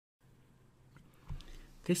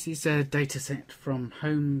This is a data set from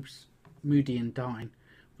Holmes, Moody and Dines,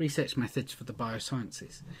 Research Methods for the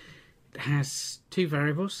Biosciences. It has two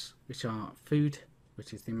variables, which are food,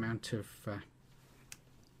 which is the amount of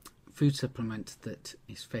food supplement that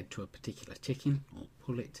is fed to a particular chicken or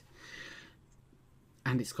pullet,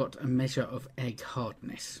 and it's got a measure of egg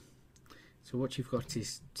hardness. So what you've got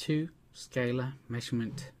is two scalar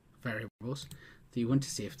measurement variables that you want to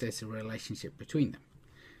see if there's a relationship between them.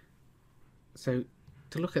 So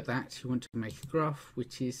to look at that, you want to make a graph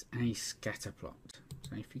which is a scatter plot.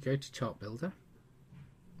 So if you go to Chart Builder,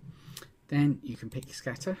 then you can pick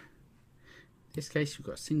scatter. In this case, you've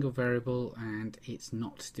got a single variable and it's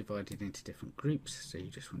not divided into different groups, so you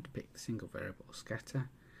just want to pick the single variable scatter.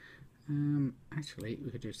 Actually,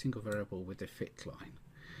 we could do a single variable with a fit line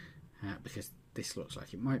because this looks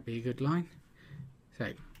like it might be a good line.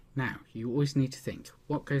 So now you always need to think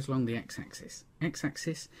what goes along the x-axis.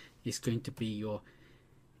 X-axis is going to be your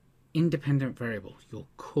independent variable, your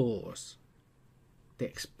cause, the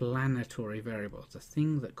explanatory variable, the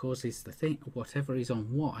thing that causes the thing, whatever is on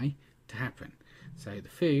y, to happen. So the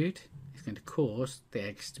food is going to cause the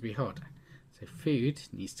eggs to be harder. So food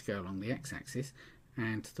needs to go along the x-axis,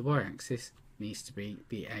 and the y-axis needs to be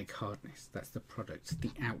the egg hardness. That's the product,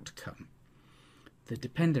 the outcome. The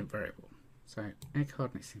dependent variable, so egg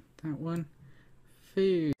hardness in that one,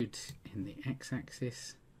 food in the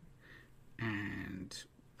x-axis, and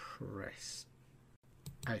press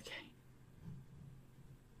OK.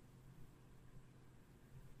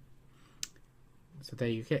 So there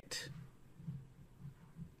you get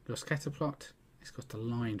your scatter plot. It's got a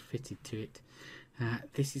line fitted to it.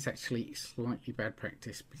 This is actually slightly bad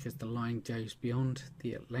practice because the line goes beyond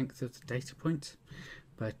the length of the data point,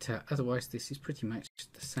 but otherwise this is pretty much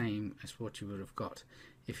the same as what you would have got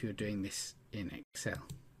if you were doing this in Excel.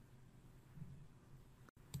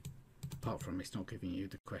 Apart from it's not giving you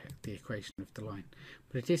the equation of the line,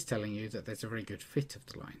 but it is telling you that there's a very good fit of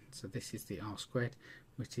the line. So this is the R squared,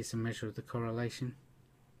 which is a measure of the correlation.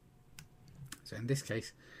 So in this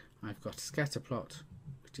case, I've got a scatter plot,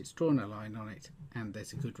 which it's drawn a line on it, and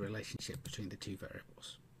there's a good relationship between the two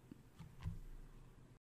variables.